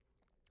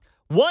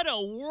What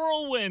a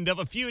whirlwind of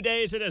a few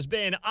days it has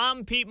been.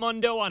 I'm Pete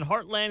Mundo on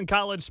Heartland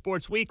College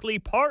Sports Weekly,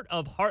 part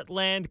of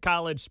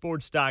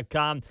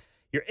HeartlandCollegeSports.com,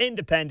 your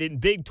independent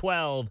Big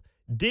 12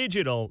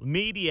 digital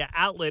media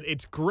outlet.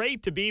 It's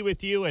great to be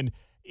with you. And,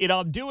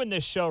 I'm doing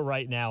this show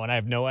right now, and I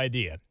have no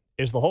idea.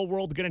 Is the whole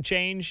world going to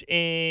change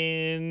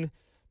in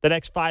the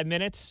next 5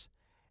 minutes?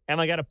 Am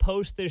I going to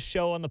post this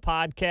show on the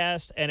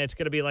podcast, and it's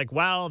going to be like,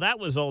 wow, that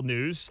was old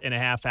news in a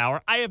half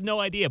hour? I have no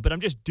idea, but I'm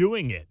just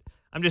doing it.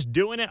 I'm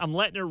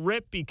letting it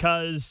rip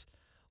because,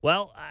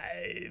 well,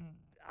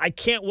 I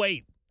can't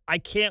wait. I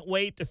can't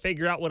wait to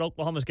figure out what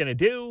Oklahoma's going to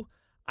do.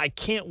 I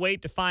can't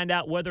wait to find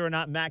out whether or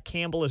not Matt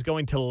Campbell is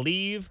going to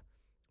leave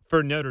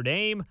for Notre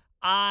Dame.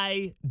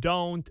 I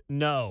don't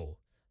know.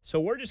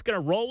 So we're just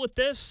going to roll with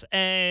this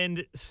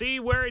and see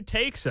where it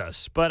takes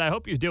us. But I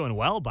hope you're doing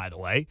well, by the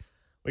way.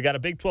 We got a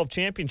Big 12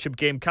 championship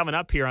game coming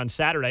up here on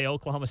Saturday,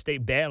 Oklahoma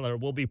State Baylor.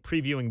 We'll be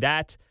previewing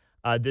that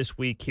this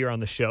week here on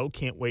the show.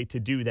 Can't wait to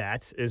do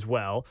that as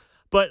well.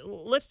 But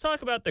let's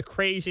talk about the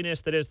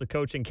craziness that is the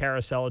coaching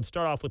carousel and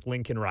start off with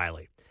Lincoln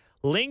Riley.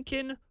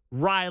 Lincoln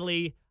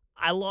Riley,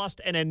 I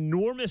lost an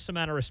enormous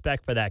amount of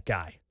respect for that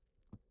guy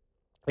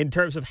in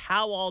terms of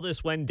how all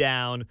this went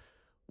down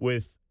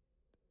with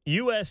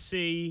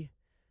USC,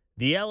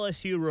 the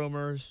LSU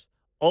rumors,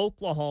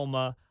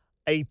 Oklahoma,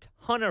 a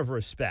ton of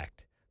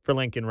respect for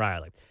Lincoln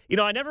Riley.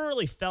 I never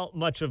really felt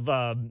much of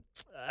a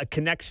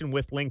connection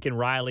with Lincoln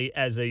Riley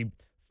as a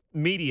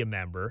media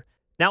member.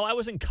 Now, I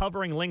wasn't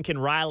covering Lincoln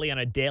Riley on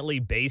a daily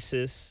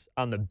basis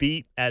on the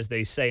beat, as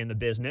they say in the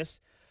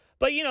business.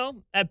 But,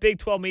 at Big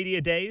 12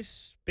 Media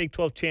Days, Big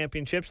 12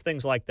 Championships,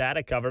 things like that,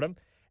 I covered him.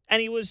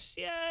 And he was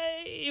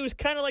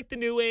kind of like the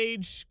new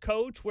age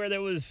coach where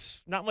there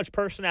was not much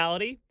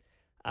personality,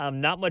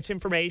 not much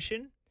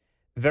information,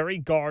 very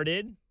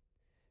guarded,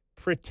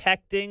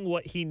 protecting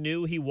what he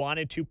knew he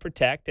wanted to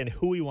protect and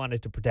who he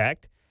wanted to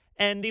protect.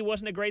 And he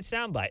wasn't a great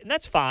soundbite. And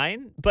that's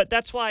fine. But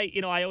that's why,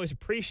 I always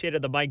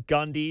appreciated the Mike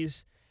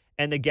Gundys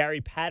and the Gary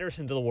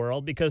Pattersons of the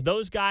world, because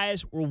those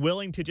guys were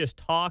willing to just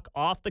talk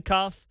off the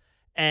cuff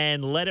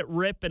and let it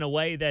rip in a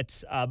way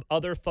that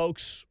other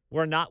folks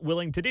were not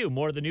willing to do.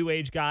 More of the new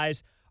age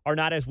guys are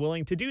not as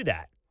willing to do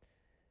that.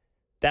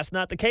 That's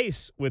not the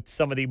case with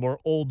some of the more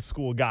old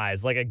school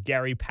guys like a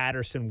Gary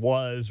Patterson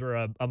was or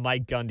a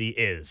Mike Gundy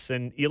is.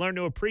 And you learn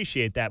to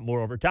appreciate that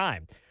more over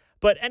time.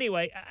 But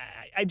anyway,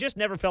 I just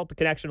never felt the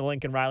connection to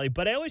Lincoln Riley,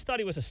 but I always thought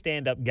he was a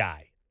stand-up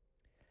guy.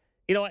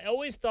 I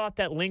always thought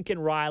that Lincoln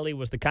Riley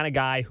was the kind of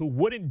guy who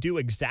wouldn't do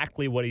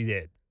exactly what he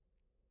did.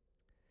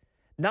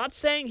 Not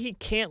saying he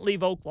can't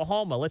leave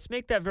Oklahoma. Let's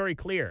make that very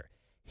clear.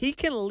 He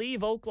can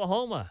leave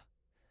Oklahoma.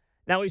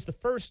 Now, he's the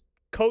first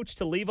coach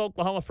to leave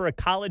Oklahoma for a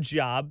college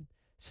job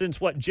since,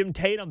 Jim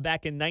Tatum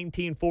back in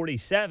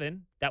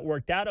 1947. That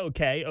worked out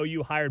okay.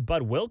 OU hired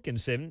Bud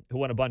Wilkinson, who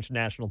won a bunch of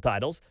national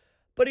titles.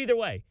 But either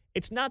way,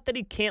 it's not that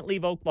he can't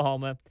leave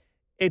Oklahoma.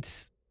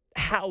 It's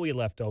how he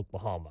left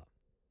Oklahoma.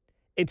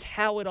 It's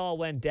how it all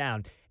went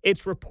down.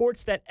 It's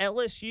reports that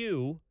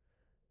LSU,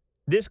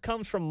 this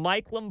comes from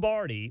Mike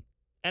Lombardi,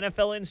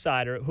 NFL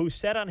insider, who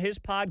said on his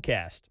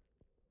podcast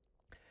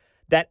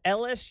that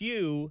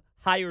LSU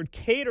hired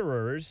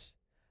caterers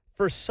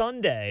for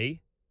Sunday,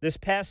 this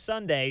past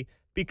Sunday,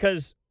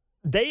 because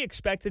they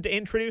expected to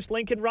introduce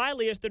Lincoln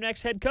Riley as their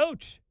next head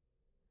coach.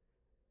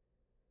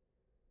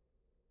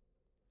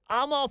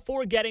 I'm all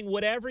for getting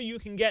whatever you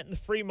can get in the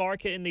free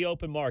market, in the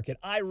open market.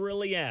 I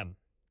really am.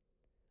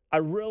 I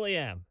really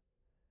am.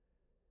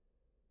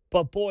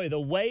 But boy, the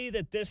way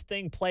that this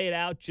thing played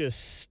out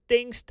just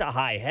stinks to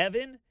high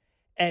heaven,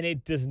 and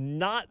it does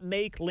not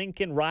make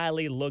Lincoln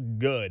Riley look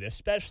good,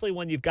 especially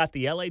when you've got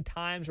the LA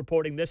Times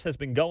reporting this has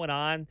been going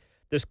on.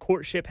 This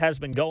courtship has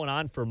been going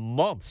on for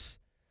months,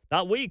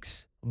 not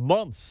weeks,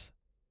 months.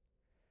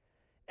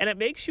 And it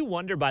makes you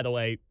wonder, by the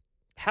way,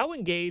 how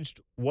engaged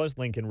was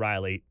Lincoln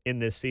Riley in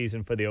this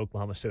season for the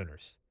Oklahoma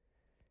Sooners?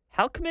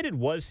 How committed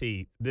was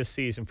he this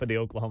season for the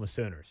Oklahoma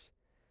Sooners?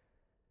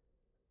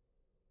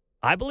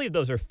 I believe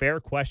those are fair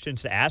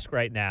questions to ask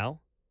right now.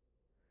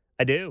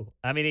 I do.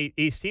 I mean,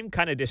 he seemed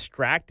kind of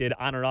distracted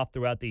on and off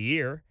throughout the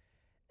year.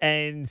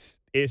 And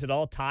is it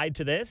all tied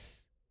to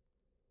this?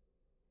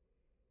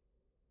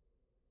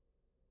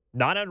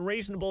 Not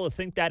unreasonable to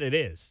think that it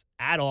is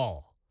at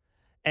all.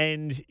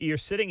 And you're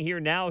sitting here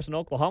now as an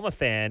Oklahoma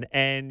fan,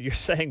 and you're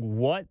saying,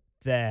 what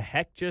the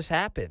heck just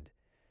happened?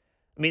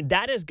 I mean,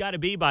 that has got to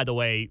be, by the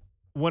way,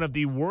 one of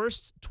the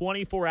worst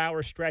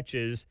 24-hour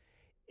stretches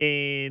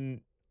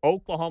in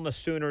Oklahoma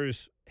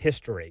Sooners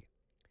history.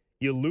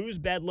 You lose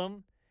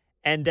Bedlam,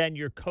 and then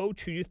your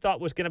coach, who you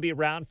thought was going to be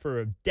around for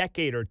a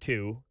decade or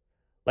two,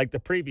 like the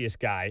previous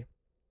guy,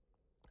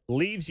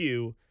 leaves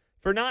you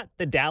for not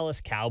the Dallas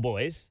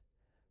Cowboys,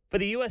 for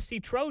the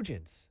USC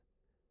Trojans.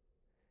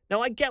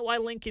 Now, I get why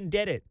Lincoln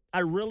did it. I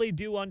really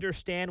do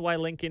understand why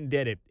Lincoln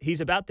did it. He's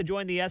about to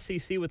join the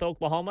SEC with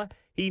Oklahoma.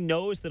 He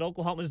knows that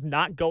Oklahoma's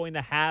not going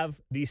to have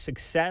the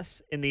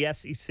success in the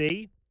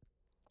SEC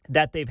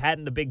that they've had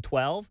in the Big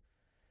 12.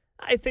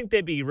 I think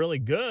they'd be really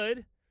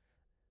good,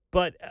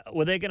 but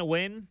were they going to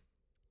win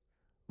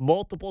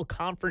multiple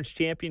conference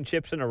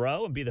championships in a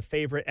row and be the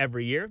favorite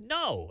every year?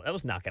 No, that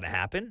was not going to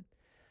happen.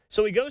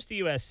 So he goes to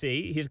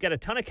USC. He's got a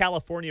ton of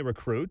California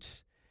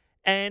recruits,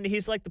 and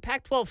he's like, the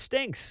Pac-12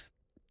 stinks.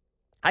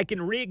 I can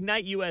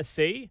reignite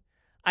USC.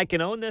 I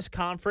can own this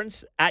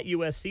conference at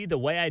USC the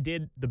way I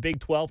did the Big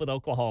 12 with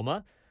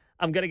Oklahoma.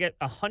 I'm going to get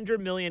a $100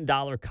 million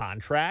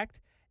contract.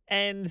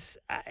 And,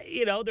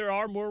 there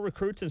are more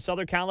recruits in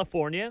Southern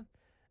California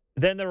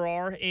than there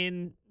are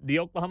in the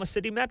Oklahoma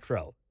City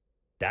metro.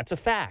 That's a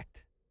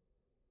fact.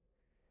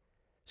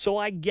 So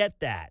I get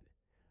that.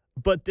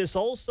 But this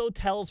also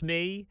tells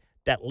me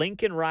that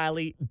Lincoln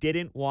Riley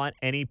didn't want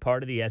any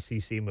part of the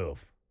SEC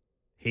move.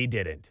 He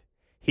didn't.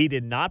 He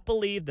did not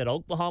believe that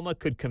Oklahoma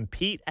could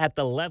compete at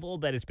the level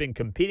that it's been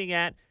competing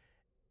at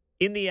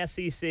in the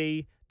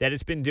SEC, that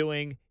it's been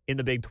doing in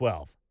the Big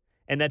 12.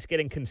 And that's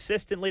getting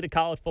consistently to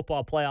college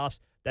football playoffs.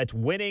 That's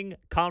winning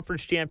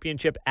conference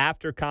championship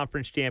after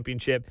conference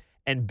championship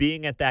and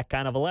being at that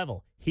kind of a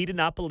level. He did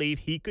not believe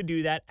he could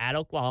do that at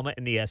Oklahoma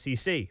in the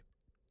SEC.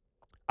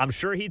 I'm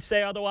sure he'd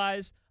say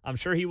otherwise. I'm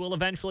sure he will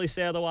eventually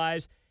say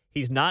otherwise.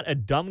 He's not a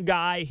dumb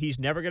guy. He's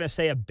never going to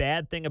say a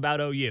bad thing about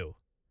OU.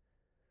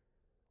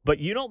 But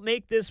you don't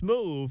make this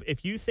move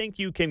if you think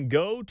you can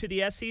go to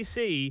the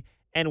SEC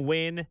and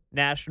win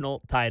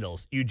national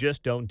titles. You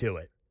just don't do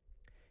it.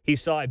 He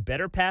saw a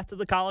better path to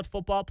the college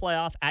football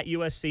playoff at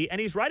USC,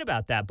 and he's right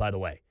about that, by the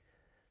way.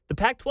 The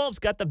Pac-12's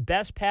got the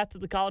best path to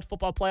the college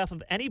football playoff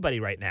of anybody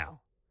right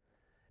now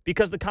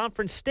because the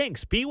conference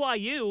stinks.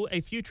 BYU, a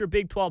future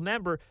Big 12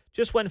 member,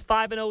 just went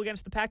 5-0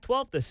 against the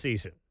Pac-12 this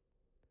season.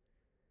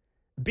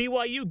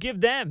 BYU, give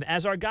them,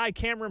 as our guy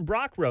Cameron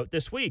Brock wrote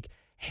this week,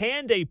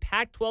 hand a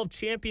Pac-12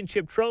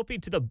 championship trophy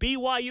to the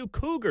BYU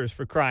Cougars,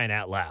 for crying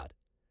out loud.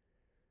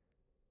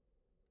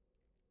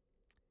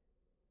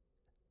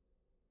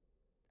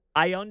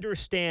 I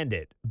understand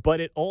it, but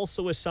it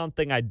also is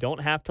something I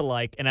don't have to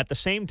like. And at the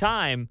same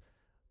time,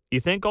 you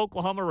think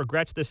Oklahoma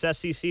regrets this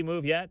SEC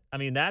move yet? I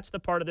mean, that's the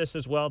part of this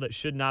as well that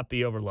should not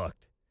be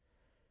overlooked.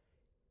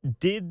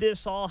 Did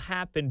this all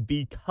happen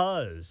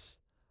because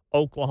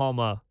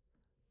Oklahoma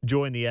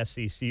joined the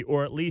SEC,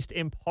 or at least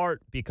in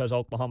part because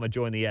Oklahoma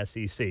joined the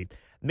SEC?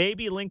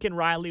 Maybe Lincoln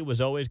Riley was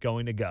always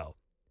going to go.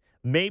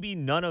 Maybe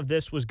none of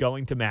this was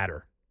going to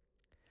matter.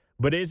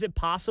 But is it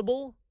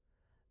possible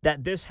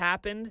that this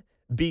happened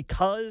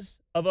because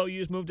of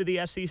OU's move to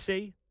the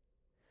SEC?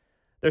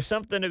 There's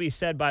something to be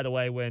said, by the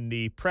way, when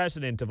the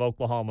president of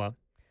Oklahoma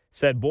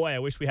said, boy, I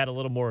wish we had a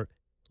little more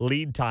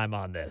lead time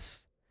on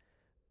this.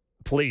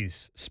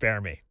 Please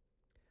spare me.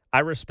 I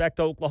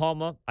respect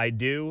Oklahoma. I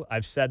do.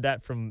 I've said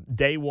that from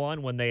day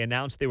one when they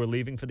announced they were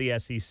leaving for the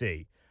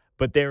SEC.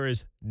 But there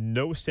is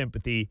no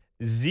sympathy,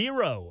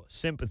 zero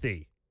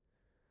sympathy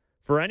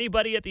for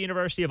anybody at the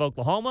University of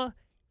Oklahoma,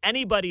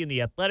 anybody in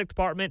the athletic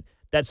department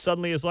that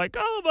suddenly is like,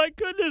 oh, my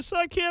goodness,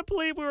 I can't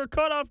believe we were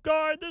caught off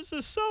guard. This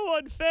is so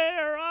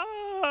unfair.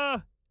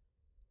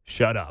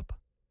 Shut up.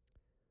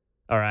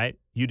 All right?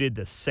 You did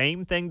the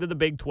same thing to the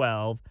Big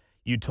 12.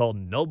 You told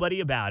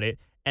nobody about it.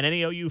 And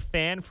any OU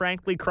fan,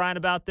 frankly, crying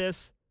about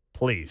this,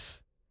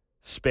 please,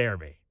 spare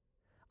me.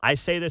 I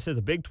say this as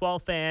a Big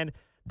 12 fan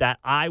that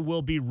I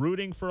will be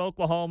rooting for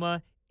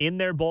Oklahoma in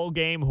their bowl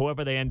game,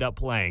 whoever they end up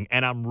playing.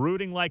 And I'm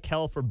rooting like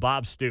hell for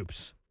Bob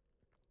Stoops,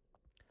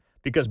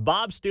 because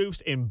Bob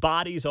Stoops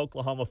embodies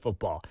Oklahoma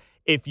football.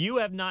 If you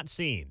have not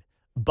seen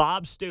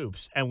Bob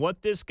Stoops and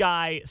what this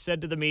guy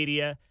said to the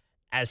media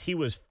as he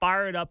was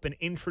fired up and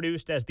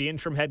introduced as the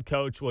interim head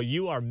coach, well,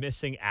 you are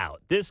missing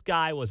out. This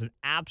guy was an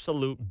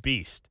absolute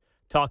beast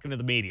talking to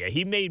the media.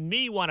 He made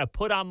me want to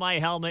put on my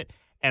helmet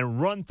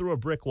and run through a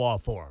brick wall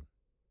for him.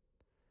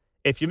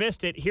 If you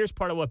missed it, here's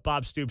part of what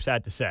Bob Stoops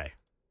had to say.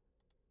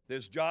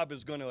 This job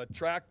is going to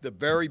attract the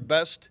very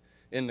best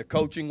in the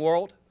coaching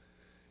world.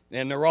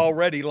 And they're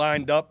already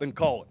lined up and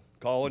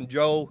calling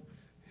Joe,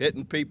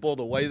 hitting people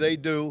the way they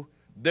do.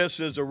 This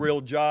is a real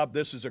job.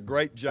 This is a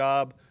great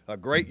job, a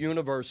great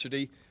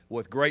university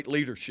with great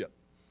leadership.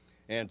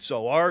 And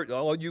so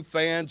all you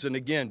fans, and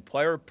again,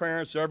 player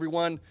parents,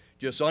 everyone,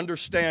 just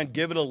understand,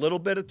 give it a little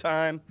bit of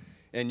time,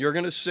 and you're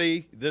going to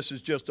see this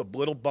is just a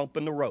little bump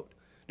in the road.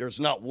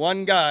 There's not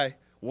one guy,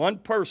 one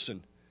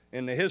person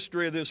in the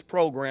history of this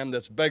program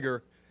that's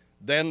bigger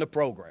than the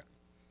program.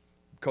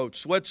 Coach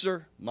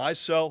Switzer,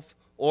 myself,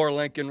 or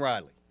Lincoln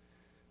Riley.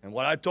 And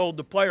what I told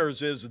the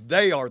players is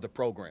they are the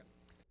program.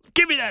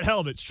 Give me that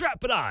helmet.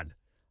 Strap it on.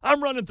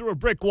 I'm running through a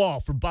brick wall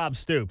for Bob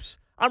Stoops.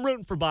 I'm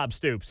rooting for Bob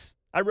Stoops.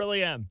 I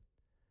really am.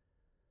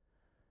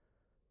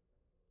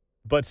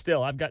 But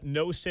still, I've got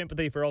no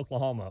sympathy for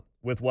Oklahoma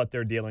with what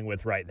they're dealing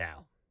with right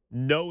now.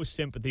 No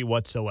sympathy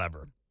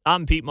whatsoever.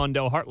 I'm Pete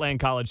Mundo,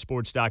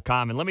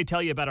 HeartlandCollegeSports.com, and let me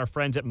tell you about our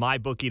friends at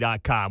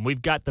MyBookie.com.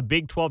 We've got the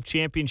Big 12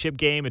 championship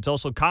game. It's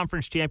also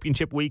Conference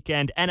Championship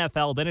weekend,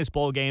 NFL, then it's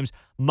bowl games.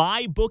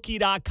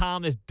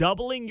 MyBookie.com is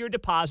doubling your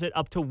deposit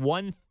up to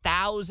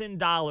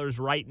 $1,000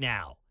 right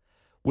now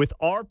with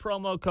our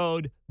promo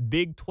code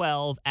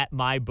BIG12 at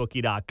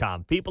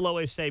MyBookie.com. People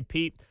always say,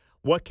 Pete,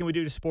 what can we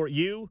do to support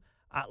you?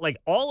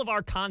 All of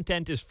our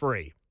content is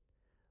free.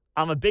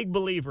 I'm a big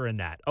believer in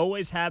that.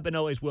 Always have been,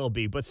 always will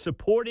be. But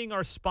supporting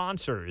our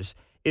sponsors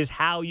is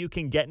how you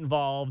can get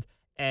involved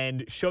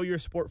and show your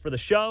support for the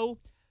show,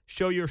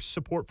 show your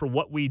support for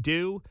what we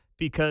do,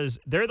 because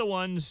they're the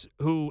ones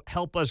who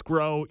help us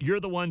grow. You're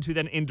the ones who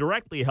then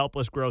indirectly help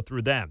us grow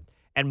through them.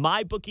 And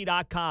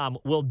MyBookie.com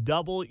will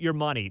double your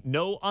money.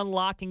 No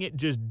unlocking it,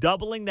 just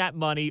doubling that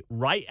money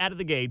right out of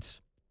the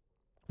gates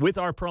with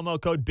our promo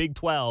code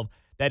BIG12.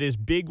 That is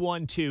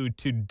BIG12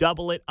 to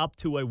double it up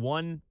to a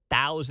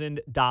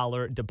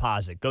 $1,000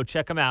 deposit. Go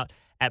check them out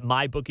at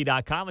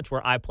MyBookie.com. It's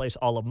where I place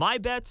all of my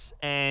bets,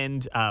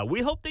 and we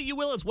hope that you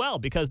will as well,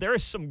 because there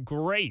is some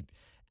great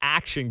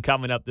action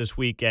coming up this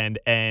weekend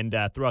and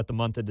throughout the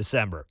month of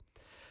December.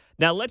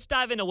 Now, let's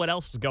dive into what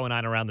else is going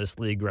on around this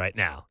league right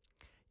now.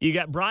 You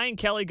got Brian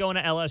Kelly going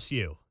to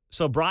LSU.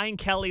 So Brian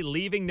Kelly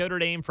leaving Notre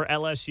Dame for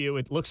LSU.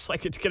 It looks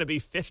like it's going to be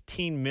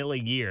 $15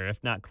 million a year,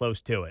 if not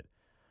close to it.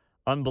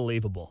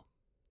 Unbelievable.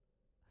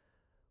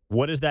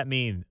 What does that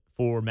mean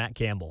for Matt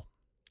Campbell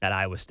at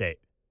Iowa State?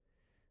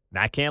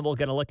 Matt Campbell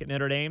going to look at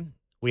Notre Dame.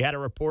 We had a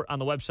report on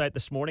the website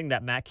this morning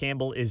that Matt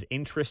Campbell is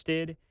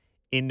interested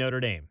in Notre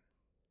Dame.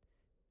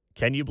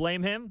 Can you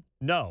blame him?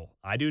 No,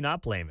 I do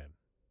not blame him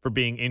for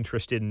being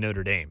interested in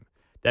Notre Dame.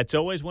 That's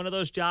always one of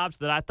those jobs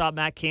that I thought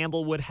Matt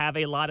Campbell would have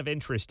a lot of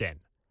interest in.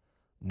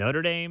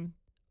 Notre Dame,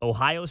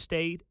 Ohio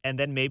State, and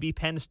then maybe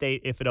Penn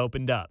State if it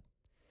opened up.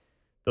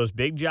 Those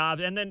big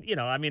jobs, and then,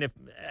 if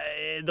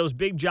those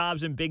big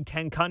jobs in Big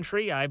Ten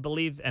country, I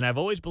believe, and I've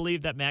always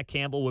believed that Matt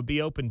Campbell would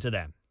be open to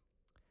them.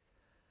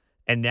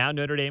 And now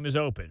Notre Dame is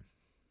open.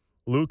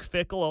 Luke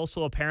Fickell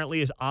also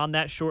apparently is on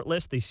that short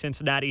list, the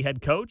Cincinnati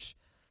head coach,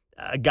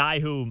 a guy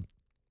who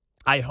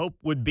I hope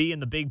would be in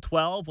the Big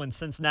 12 when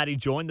Cincinnati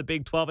joined the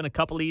Big 12 in a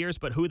couple of years,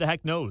 but who the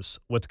heck knows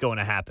what's going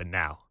to happen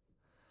now.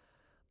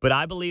 But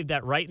I believe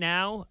that right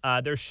now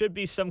there should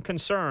be some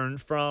concern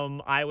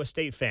from Iowa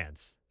State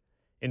fans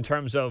in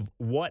terms of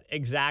what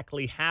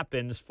exactly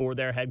happens for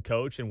their head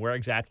coach and where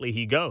exactly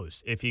he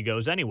goes, if he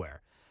goes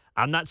anywhere.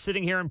 I'm not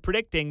sitting here and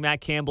predicting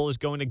Matt Campbell is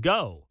going to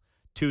go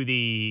to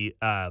the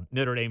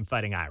Notre Dame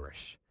Fighting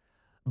Irish.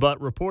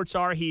 But reports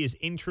are he is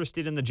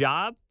interested in the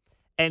job.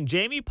 And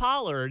Jamie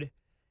Pollard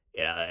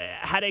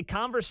had a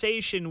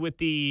conversation with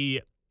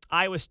the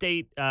Iowa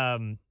State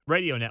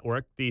radio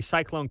network, the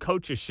Cyclone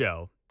Coaches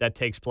Show that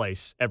takes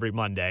place every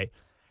Monday.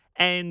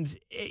 And,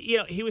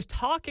 he was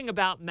talking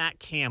about Matt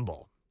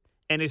Campbell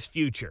and his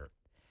future.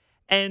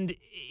 And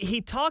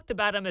he talked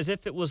about him as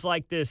if it was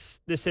like this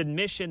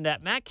admission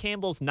that Matt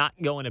Campbell's not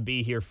going to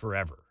be here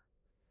forever.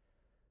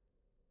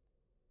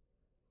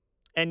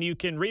 And you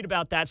can read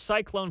about that.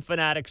 Cyclone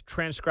Fanatics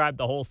transcribed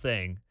the whole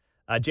thing.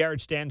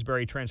 Jared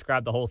Stansbury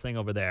transcribed the whole thing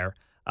over there.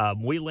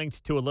 We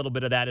linked to a little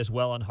bit of that as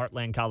well on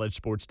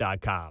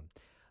HeartlandCollegeSports.com.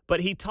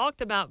 But he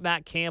talked about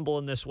Matt Campbell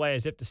in this way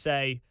as if to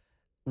say,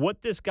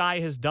 what this guy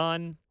has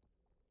done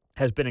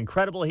has been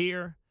incredible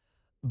here,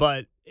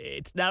 but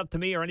it's not up to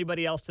me or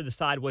anybody else to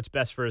decide what's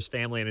best for his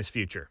family and his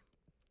future.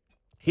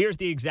 Here's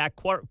the exact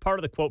part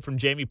of the quote from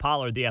Jamie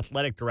Pollard, the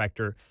athletic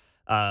director,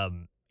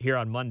 here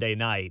on Monday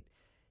night.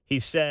 He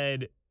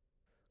said,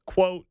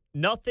 quote,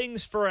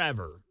 "Nothing's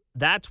forever.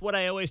 That's what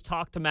I always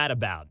talk to Matt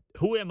about.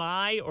 Who am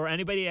I or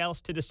anybody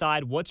else to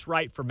decide what's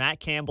right for Matt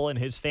Campbell and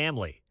his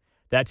family?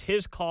 That's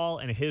his call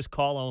and his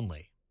call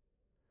only."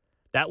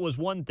 That was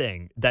one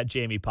thing that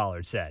Jamie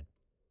Pollard said.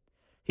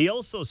 He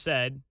also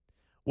said,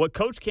 what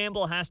Coach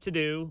Campbell has to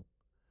do,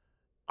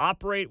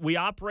 we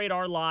operate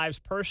our lives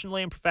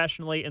personally and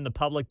professionally in the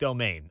public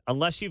domain.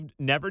 Unless you've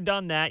never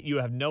done that, you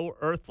have no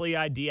earthly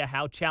idea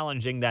how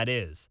challenging that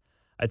is.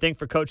 I think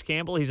for Coach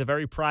Campbell, he's a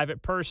very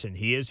private person.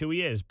 He is who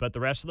he is, but the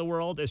rest of the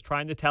world is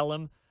trying to tell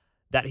him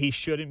that he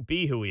shouldn't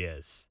be who he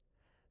is.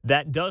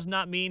 That does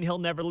not mean he'll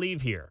never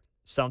leave here.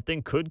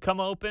 Something could come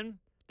open.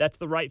 That's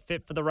the right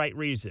fit for the right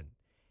reason.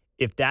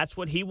 If that's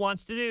what he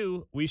wants to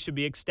do, we should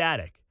be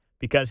ecstatic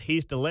because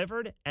he's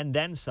delivered and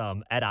then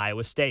some at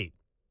Iowa State.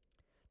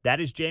 That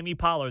is Jamie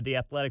Pollard, the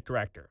athletic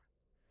director.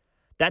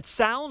 That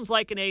sounds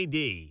like an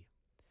AD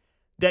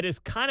that is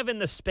kind of in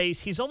the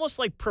space. He's almost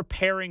like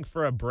preparing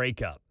for a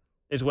breakup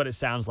is what it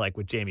sounds like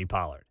with Jamie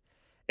Pollard.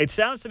 It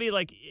sounds to me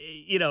like,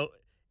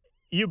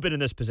 you've been in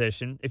this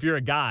position. If you're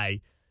a guy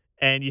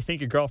and you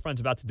think your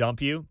girlfriend's about to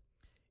dump you,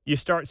 you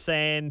start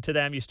saying to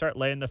them, you start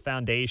laying the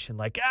foundation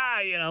like,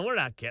 we're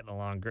not getting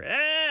along great.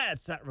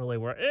 It's not really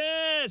working.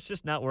 It's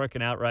just not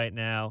working out right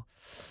now.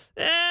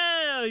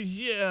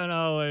 We're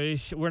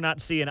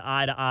not seeing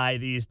eye to eye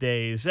these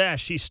days.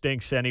 She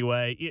stinks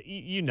anyway.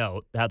 You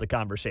know how the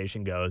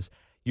conversation goes.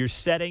 You're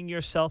setting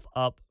yourself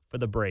up for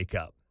the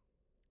breakup.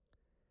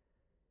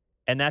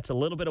 And that's a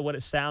little bit of what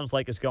it sounds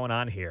like is going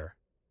on here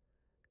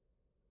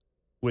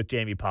with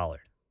Jamie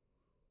Pollard.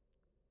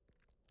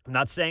 I'm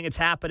not saying it's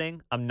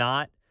happening. I'm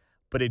not.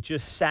 But it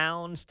just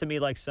sounds to me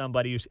like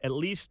somebody who's at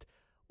least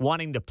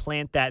wanting to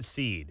plant that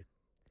seed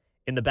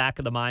in the back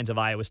of the minds of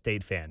Iowa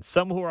State fans.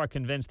 Some who are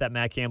convinced that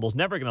Matt Campbell's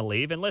never going to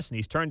leave. And listen,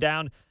 he's turned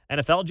down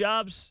NFL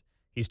jobs.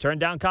 He's turned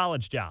down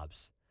college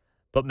jobs.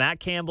 But Matt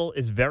Campbell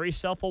is very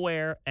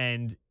self-aware,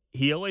 and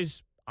he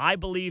always, I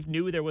believe,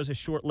 knew there was a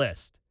short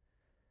list.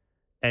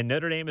 And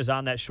Notre Dame is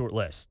on that short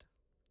list.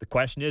 The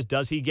question is,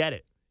 does he get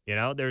it? You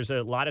know, there's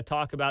a lot of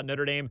talk about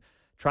Notre Dame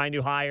trying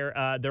to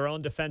hire their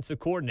own defensive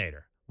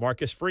coordinator,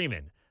 Marcus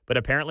Freeman. But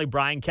apparently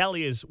Brian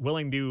Kelly is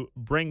willing to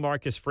bring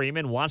Marcus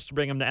Freeman, wants to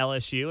bring him to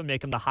LSU and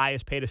make him the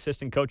highest paid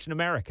assistant coach in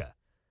America.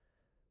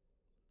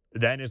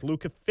 Then is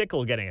Luka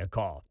Fickell getting a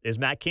call? Is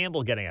Matt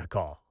Campbell getting a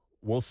call?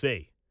 We'll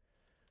see.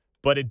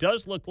 But it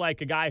does look like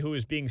a guy who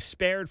is being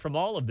spared from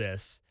all of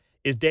this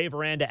is Dave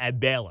Aranda at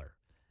Baylor.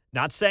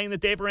 Not saying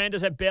that Dave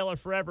Aranda's at Baylor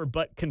forever,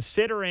 but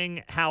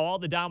considering how all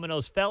the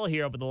dominoes fell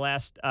here over the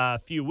last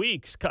few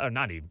weeks,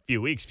 not even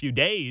few weeks, few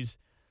days,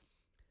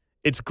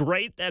 it's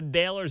great that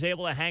Baylor's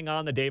able to hang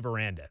on to Dave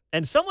Aranda.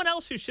 And someone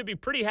else who should be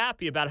pretty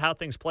happy about how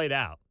things played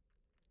out.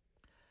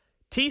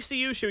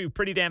 TCU should be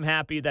pretty damn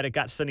happy that it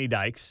got Sonny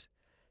Dykes.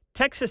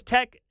 Texas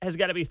Tech has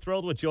got to be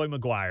thrilled with Joey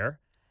McGuire.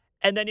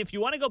 And then if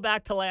you want to go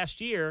back to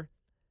last year,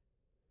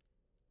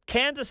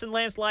 Kansas and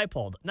Lance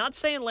Leipold. Not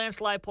saying Lance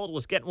Leipold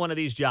was getting one of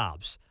these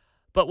jobs,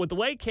 but with the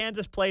way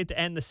Kansas played to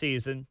end the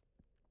season,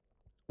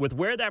 with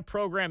where that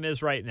program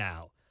is right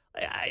now,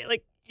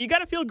 you got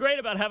to feel great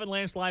about having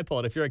Lance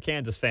Leipold if you're a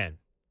Kansas fan.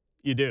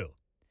 You do.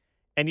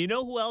 And you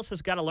know who else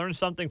has got to learn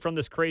something from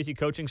this crazy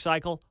coaching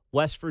cycle?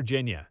 West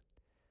Virginia.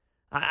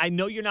 I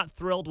know you're not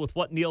thrilled with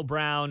what Neil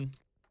Brown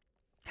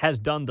has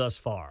done thus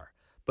far,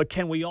 but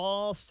can we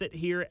all sit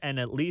here and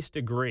at least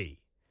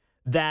agree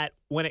that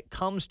when it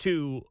comes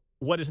to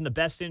what is in the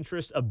best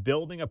interest of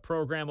building a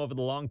program over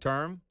the long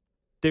term,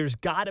 there's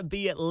got to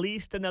be at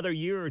least another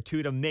year or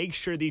two to make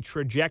sure the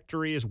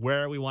trajectory is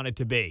where we want it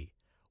to be?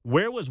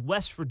 Where was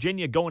West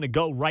Virginia going to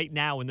go right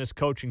now in this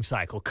coaching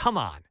cycle? Come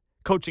on,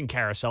 coaching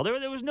carousel.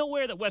 There was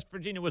nowhere that West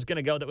Virginia was going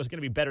to go that was going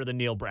to be better than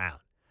Neil Brown.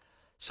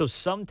 So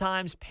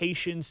sometimes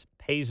patience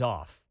pays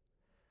off.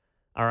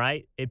 All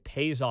right? It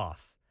pays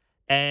off.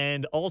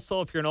 And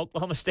also, if you're an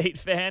Oklahoma State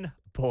fan,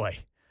 boy,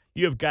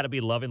 you have got to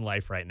be loving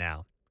life right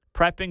now.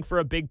 Prepping for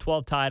a Big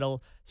 12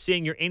 title,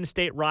 seeing your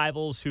in-state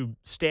rivals who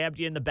stabbed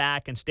you in the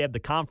back and stabbed the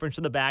conference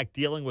in the back,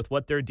 dealing with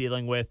what they're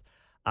dealing with.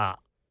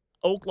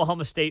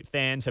 Oklahoma State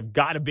fans have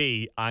got to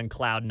be on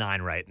cloud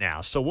nine right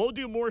now. So we'll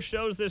do more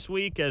shows this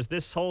week as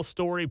this whole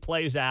story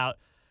plays out.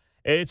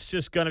 It's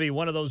just going to be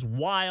one of those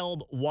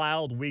wild,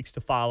 wild weeks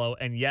to follow.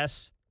 And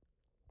yes,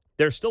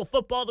 there's still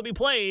football to be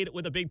played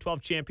with a Big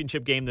 12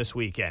 championship game this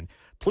weekend.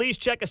 Please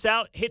check us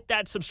out. Hit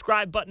that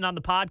subscribe button on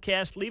the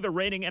podcast. Leave a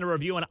rating and a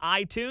review on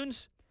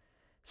iTunes.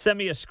 Send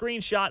me a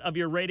screenshot of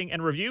your rating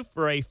and review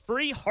for a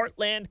free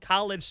Heartland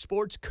College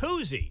Sports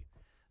koozie.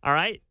 All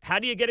right? How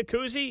do you get a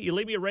koozie? You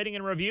leave me a rating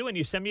and review, and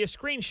you send me a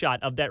screenshot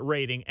of that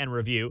rating and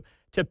review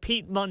to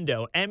Pete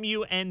Mundo,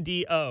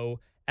 M-U-N-D-O,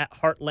 at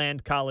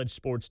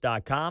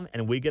heartlandcollegesports.com,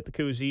 and we get the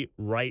koozie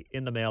right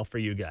in the mail for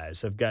you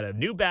guys. I've got a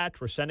new batch.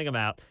 We're sending them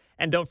out.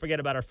 And don't forget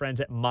about our friends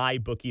at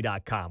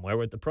mybookie.com, where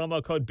with the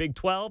promo code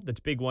BIG12,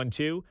 that's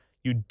Big12,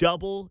 you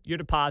double your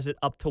deposit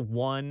up to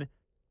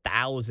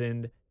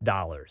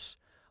 $1,000.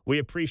 We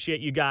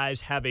appreciate you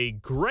guys. Have a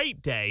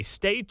great day.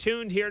 Stay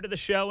tuned here to the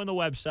show and the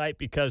website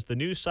because the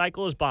news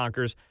cycle is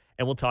bonkers,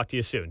 and we'll talk to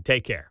you soon.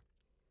 Take care.